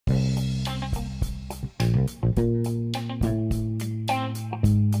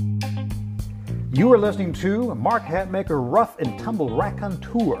You are listening to Mark Hatmaker Rough and Tumble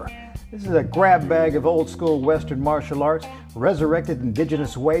Raconteur. This is a grab bag of old school Western martial arts, resurrected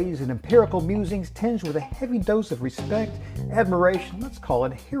indigenous ways, and empirical musings tinged with a heavy dose of respect, admiration, let's call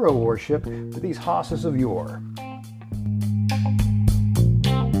it hero worship, for these hosses of yore.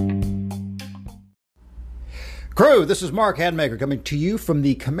 Crew, this is Mark Hatmaker coming to you from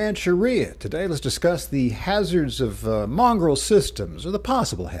the Comancheria. Today, let's discuss the hazards of mongrel systems, or the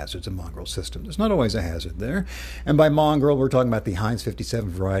possible hazards of mongrel systems. There's not always a hazard there. And by mongrel, we're talking about the Heinz 57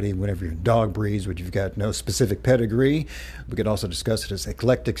 variety, whatever your dog breeds, which you've got no specific pedigree. We could also discuss it as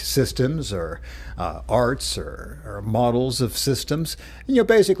eclectic systems, or arts, or models of systems. And,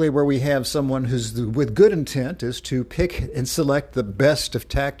 basically where we have someone who's with good intent is to pick and select the best of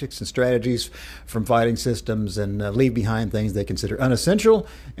tactics and strategies from fighting systems and leave behind things they consider unessential,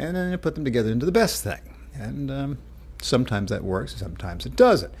 and then put them together into the best thing. And sometimes that works, sometimes it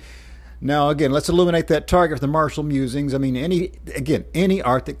doesn't. Now, again, let's illuminate that target for the martial musings. I mean, any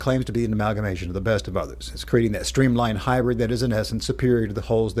art that claims to be an amalgamation of the best of others is creating that streamlined hybrid that is, in essence, superior to the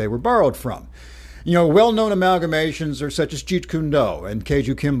wholes they were borrowed from. Well-known amalgamations are such as Jeet Kune Do and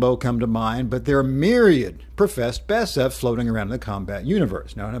Keiju Kimbo come to mind, but there are myriad professed best of floating around in the combat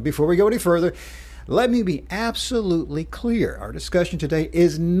universe. Now, before we go any further, let me be absolutely clear. Our discussion today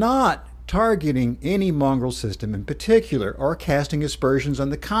is not targeting any mongrel system in particular or casting aspersions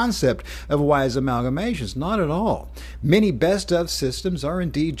on the concept of wise amalgamations. Not at all. Many best of systems are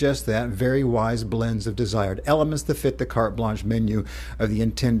indeed just that, very wise blends of desired elements that fit the carte blanche menu of the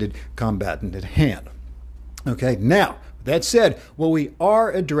intended combatant at hand. Okay, now, that said, what we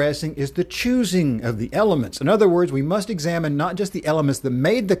are addressing is the choosing of the elements. In other words, we must examine not just the elements that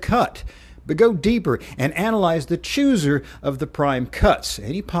made the cut, but go deeper and analyze the chooser of the prime cuts.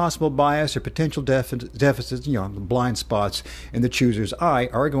 Any possible bias or potential deficits, blind spots in the chooser's eye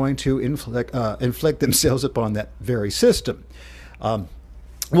are going to inflict themselves upon that very system.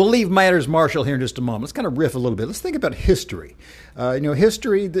 We'll leave matters martial here in just a moment. Let's kind of riff a little bit. Let's think about history.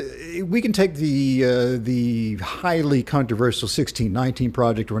 History, we can take the highly controversial 1619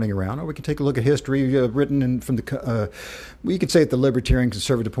 project running around, or we can take a look at history written from we could say at the libertarian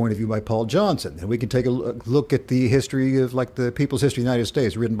conservative point of view by Paul Johnson. And we can take a look at the history of the People's History of the United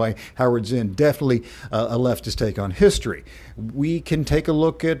States written by Howard Zinn, definitely a leftist take on history. We can take a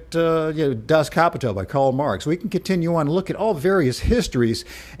look at Das Kapital by Karl Marx. We can continue on and look at all various histories,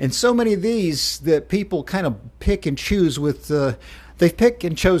 and so many of these that people kind of pick and choose with they've picked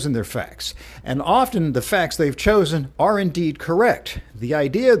and chosen their facts. And often the facts they've chosen are indeed correct. The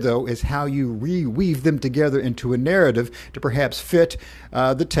idea, though, is how you reweave them together into a narrative to perhaps fit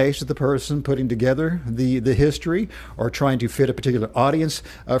the taste of the person putting together the history, or trying to fit a particular audience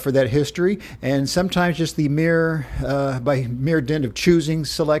for that history. And sometimes just by mere dint of choosing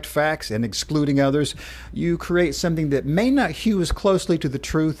select facts and excluding others, you create something that may not hew as closely to the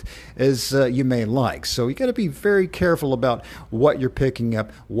truth as you may like. So you got to be very careful about what you're picking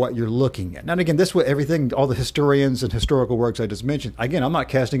up, what you're looking at. Now, again, this way, everything, all the historians and historical works I just mentioned, again, I'm not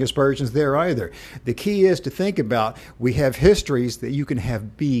casting aspersions there either. The key is to think about, we have histories that you can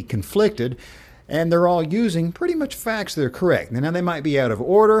have be conflicted, and they're all using pretty much facts that are correct. Now, they might be out of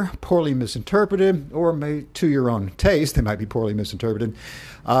order, poorly misinterpreted, or maybe to your own taste, they might be poorly misinterpreted,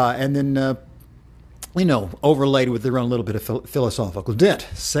 and then overlaid with their own little bit of philosophical dent.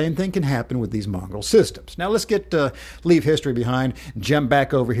 Same thing can happen with these mongrel systems. Now let's leave history behind, jump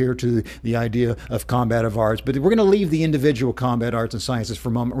back over here to the idea of combative arts, but we're going to leave the individual combat arts and sciences for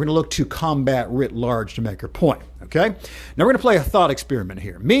a moment. We're going to look to combat writ large to make our point, okay? Now we're going to play a thought experiment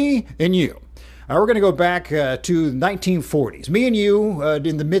here, me and you. We're going to go back to the 1940s. Me and you,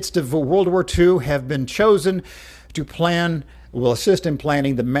 in the midst of World War II, have been chosen to assist in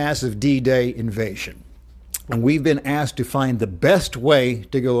planning the massive D-Day invasion. And we've been asked to find the best way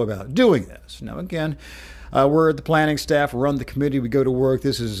to go about doing this. Now, again, we're the planning staff, we're on the committee, we go to work.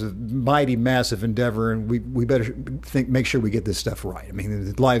 This is a mighty, massive endeavor, and we better make sure we get this stuff right. I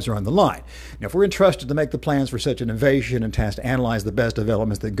mean, the lives are on the line. Now, if we're entrusted to make the plans for such an invasion and tasked to analyze the best of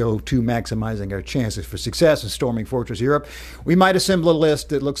elements that go to maximizing our chances for success in storming Fortress Europe, we might assemble a list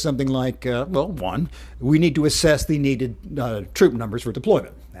that looks something like, one, we need to assess the needed troop numbers for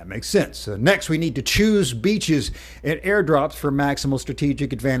deployment. That makes sense. Next, we need to choose beaches and airdrops for maximal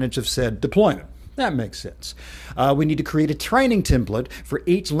strategic advantage of said deployment. That makes sense. We need to create a training template for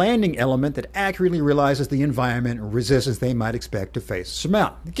each landing element that accurately realizes the environment and resistance they might expect to face or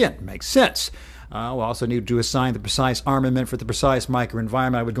surmount. Again, makes sense. We'll also need to assign the precise armament for the precise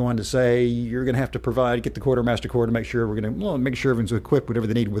microenvironment. I would go on to say you're going to have to get the quartermaster corps to make sure make sure everyone's equipped whatever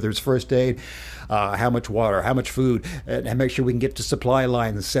they need, whether it's first aid, how much water, how much food, and make sure we can get to supply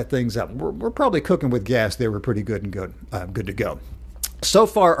lines and set things up. We're probably cooking with gas there. We're pretty good to go. So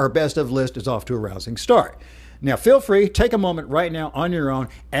far, our best of list is off to a rousing start. Now, feel free, take a moment right now on your own,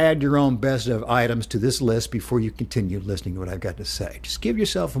 add your own best of items to this list before you continue listening to what I've got to say. Just give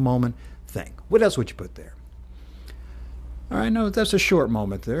yourself a moment, think. What else would you put there? All right, no, that's a short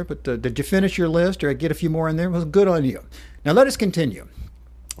moment there, but did you finish your list or get a few more in there? Well, good on you. Now, let us continue.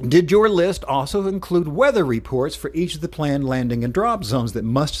 Did your list also include weather reports for each of the planned landing and drop zones that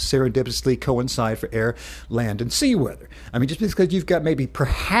must serendipitously coincide for air, land, and sea weather? I mean, just because you've got maybe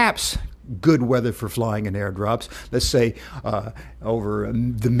perhaps good weather for flying and airdrops, let's say over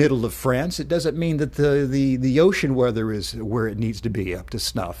the middle of France, it doesn't mean that the ocean weather is where it needs to be up to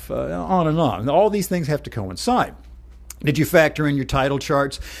snuff, on and on. All these things have to coincide. Did you factor in your tidal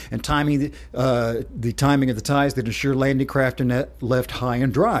charts and timing the timing of the tides that ensure landing craft are left high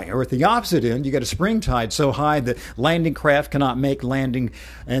and dry? Or at the opposite end, you got a spring tide so high that landing craft cannot make landing,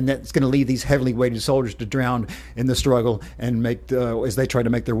 and that's going to leave these heavily weighted soldiers to drown in the struggle and as they try to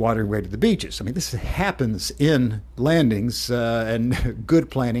make their water way to the beaches. I mean, this happens in landings, and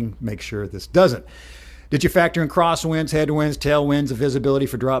good planning makes sure this doesn't. Did you factor in crosswinds, headwinds, tailwinds, visibility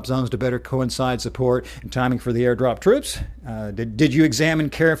for drop zones to better coincide support and timing for the airdrop troops? Did you examine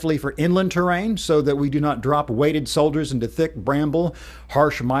carefully for inland terrain so that we do not drop weighted soldiers into thick bramble,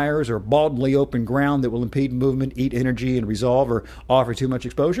 harsh mires, or baldly open ground that will impede movement, eat energy, and resolve or offer too much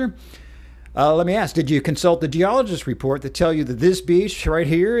exposure? Let me ask, did you consult the geologist report that tell you that this beach right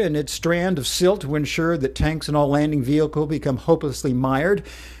here and its strand of silt will ensure that tanks and all landing vehicles become hopelessly mired,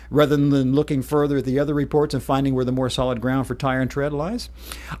 rather than looking further at the other reports and finding where the more solid ground for tire and tread lies?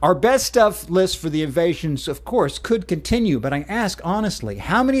 Our best stuff list for the invasions, of course, could continue, but I ask honestly,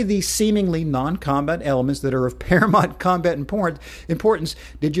 how many of these seemingly non-combat elements that are of paramount combat importance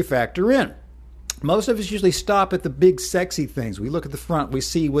did you factor in? Most of us usually stop at the big, sexy things. We look at the front. We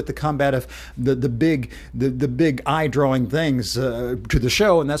see what the combat of the big eye-drawing things to the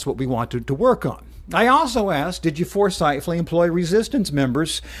show, and that's what we want to work on. I also asked, did you foresightfully employ resistance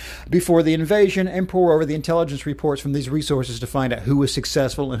members before the invasion and pour over the intelligence reports from these resources to find out who was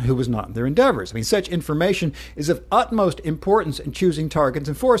successful and who was not in their endeavors? I mean, such information is of utmost importance in choosing targets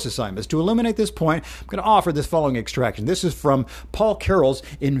and force assignments. To eliminate this point, I'm going to offer this following extraction. This is from Paul Carroll's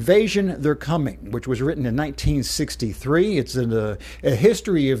Invasion, They're Coming, which was written in 1963. It's a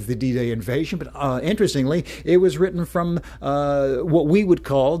history of the D-Day invasion, but interestingly, it was written from what we would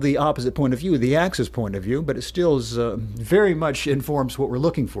call the opposite point of view, the Axis point of view, but it still is very much informs what we're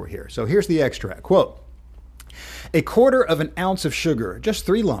looking for here. So here's the extract. Quote, "A quarter of an ounce of sugar, just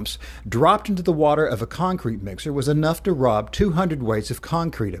 3 lumps, dropped into the water of a concrete mixer was enough to rob 200 weights of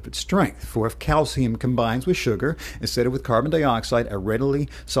concrete of its strength. For if calcium combines with sugar instead of with carbon dioxide, a readily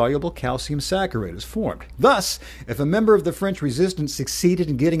soluble calcium saccharide is formed. Thus, if a member of the French resistance succeeded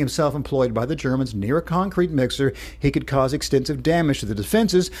in getting himself employed by the Germans near a concrete mixer, he could cause extensive damage to the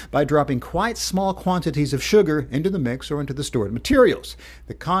defenses by dropping quite small quantities of sugar into the mix or into the stored materials.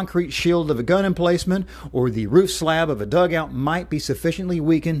 The concrete shield of a gun emplacement or the roof slab of a dugout might be sufficiently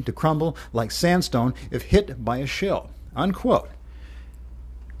weakened to crumble like sandstone if hit by a shell." Unquote.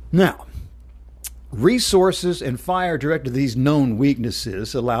 Now, resources and fire directed to these known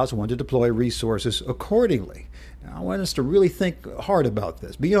weaknesses allows one to deploy resources accordingly. Now, I want us to really think hard about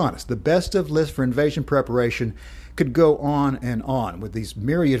this. Be honest. The best of list for invasion preparation could go on and on with these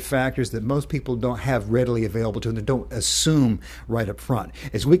myriad factors that most people don't have readily available to them, and don't assume right up front.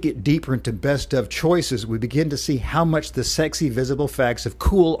 As we get deeper into best of choices, we begin to see how much the sexy visible facts of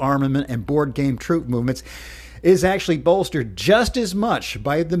cool armament and board game troop movements is actually bolstered just as much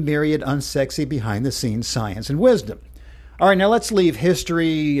by the myriad unsexy behind-the-scenes science and wisdom. All right, now let's leave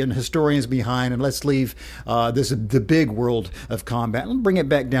history and historians behind, and let's leave the big world of combat and bring it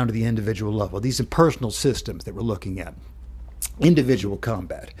back down to the individual level. These are personal systems that we're looking at. Individual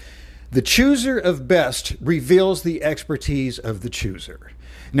combat. The chooser of best reveals the expertise of the chooser.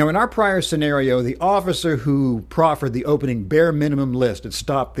 Now, in our prior scenario, the officer who proffered the opening bare minimum list had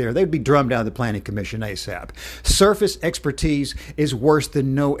stopped there. They'd be drummed out of the Planning Commission ASAP. Surface expertise is worse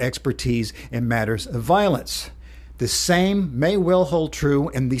than no expertise in matters of violence. The same may well hold true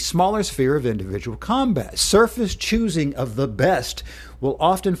in the smaller sphere of individual combat. Surface choosing of the best will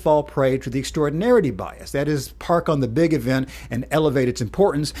often fall prey to the extraordinarity bias. That is, park on the big event and elevate its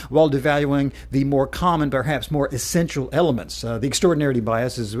importance while devaluing the more common, perhaps more essential elements. The extraordinarity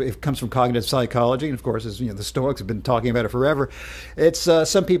bias it comes from cognitive psychology, and of course, as the Stoics have been talking about it forever. It's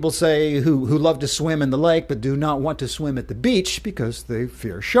some people say who love to swim in the lake but do not want to swim at the beach because they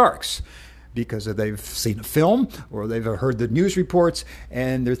fear sharks. Because they've seen a film or they've heard the news reports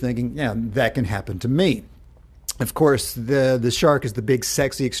and they're thinking, yeah, that can happen to me. Of course, the shark is the big,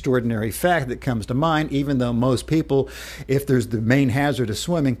 sexy, extraordinary fact that comes to mind, even though most people, if there's the main hazard of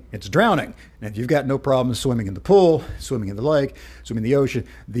swimming, it's drowning. And if you've got no problem swimming in the pool, swimming in the lake, swimming in the ocean,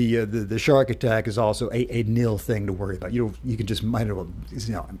 the shark attack is also a nil thing to worry about. You can just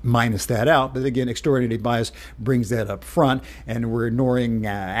minus that out. But again, extraordinary bias brings that up front, and we're ignoring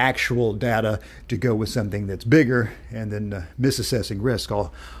actual data to go with something that's bigger and then misassessing risk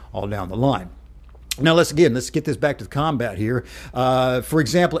all down the line. Now, let's get this back to the combat here. For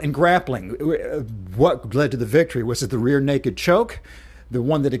example, in grappling, what led to the victory? Was it the rear naked choke? The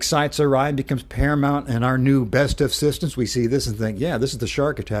one that excites our eye and becomes paramount in our new best of systems? We see this and think, yeah, this is the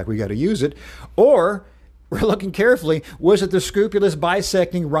shark attack. We got to use it. Or we're looking carefully, was it the scrupulous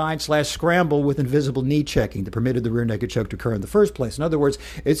bisecting ride/scramble with invisible knee checking that permitted the rear naked choke to occur in the first place? In other words,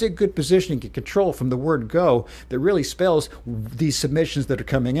 is it good positioning and control from the word go that really spells these submissions that are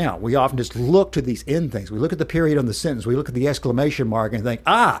coming out? We often just look to these end things. We look at the period on the sentence. We look at the exclamation mark and think,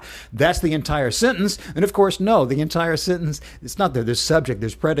 that's the entire sentence. And of course, no, the entire sentence, it's not there. There's subject,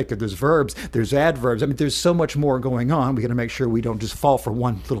 there's predicate, there's verbs, there's adverbs. I mean, there's so much more going on. We got to make sure we don't just fall for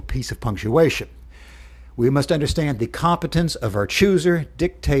one little piece of punctuation. We must understand the competence of our chooser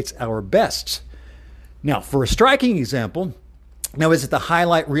dictates our best. Now, for a striking example, is it the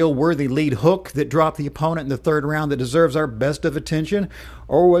highlight reel worthy lead hook that dropped the opponent in the third round that deserves our best of attention?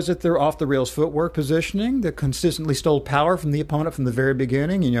 Or was it their off the rails footwork positioning that consistently stole power from the opponent from the very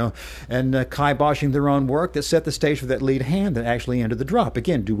beginning, and kiboshing their own work that set the stage for that lead hand that actually ended the drop?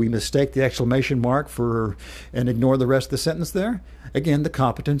 Again, do we mistake the exclamation mark and ignore the rest of the sentence there? Again, the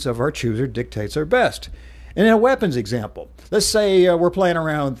competence of our chooser dictates our best. And in a weapons example, let's say we're playing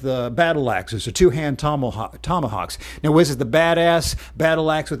around with battle axes or two-hand tomahawks. Now, was it the badass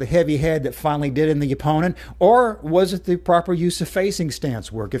battle axe with the heavy head that finally did in the opponent? Or was it the proper use of facing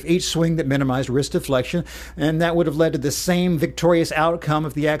stance work of each swing that minimized wrist deflection? And that would have led to the same victorious outcome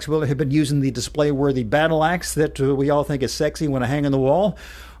if the axe wielder had been using the display-worthy battle axe that we all think is sexy when I hang on the wall,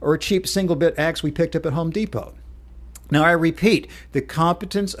 or a cheap single-bit axe we picked up at Home Depot. Now, I repeat, the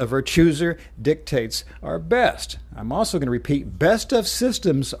competence of our chooser dictates our best. I'm also going to repeat, best of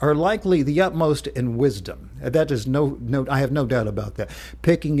systems are likely the utmost in wisdom. That is I have no doubt about that.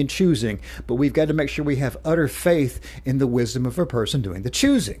 Picking and choosing, but we've got to make sure we have utter faith in the wisdom of a person doing the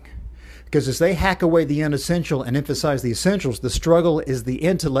choosing. Because as they hack away the unessential and emphasize the essentials, the struggle is the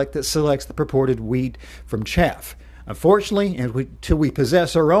intellect that selects the purported wheat from chaff. Unfortunately, until we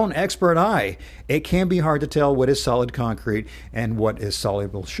possess our own expert eye, it can be hard to tell what is solid concrete and what is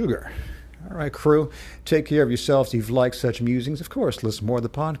soluble sugar. All right, crew, take care of yourselves. If you've liked such musings, of course, listen more to the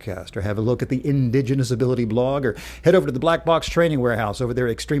podcast or have a look at the Indigenous Ability blog or head over to the Black Box Training Warehouse over there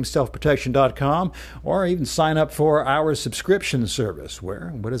at extremeselfprotection.com or even sign up for our subscription service where,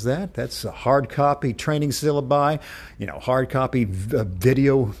 what is that? That's a hard copy training syllabi, hard copy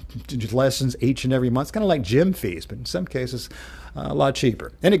video lessons each and every month. It's kind of like gym fees, but in some cases, a lot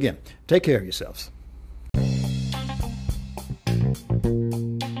cheaper. And again, take care of yourselves.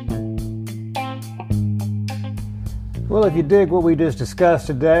 Well, if you dig what we just discussed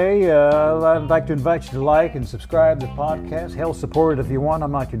today, I'd like to invite you to like and subscribe to the podcast. Hell, support it if you want.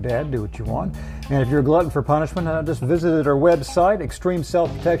 I'm not your dad. Do what you want. And if you're a glutton for punishment, just visit our website,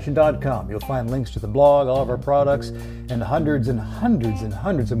 extremeselfprotection.com. You'll find links to the blog, all of our products, and hundreds and hundreds and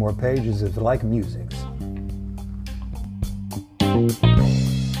hundreds of more pages of like musings.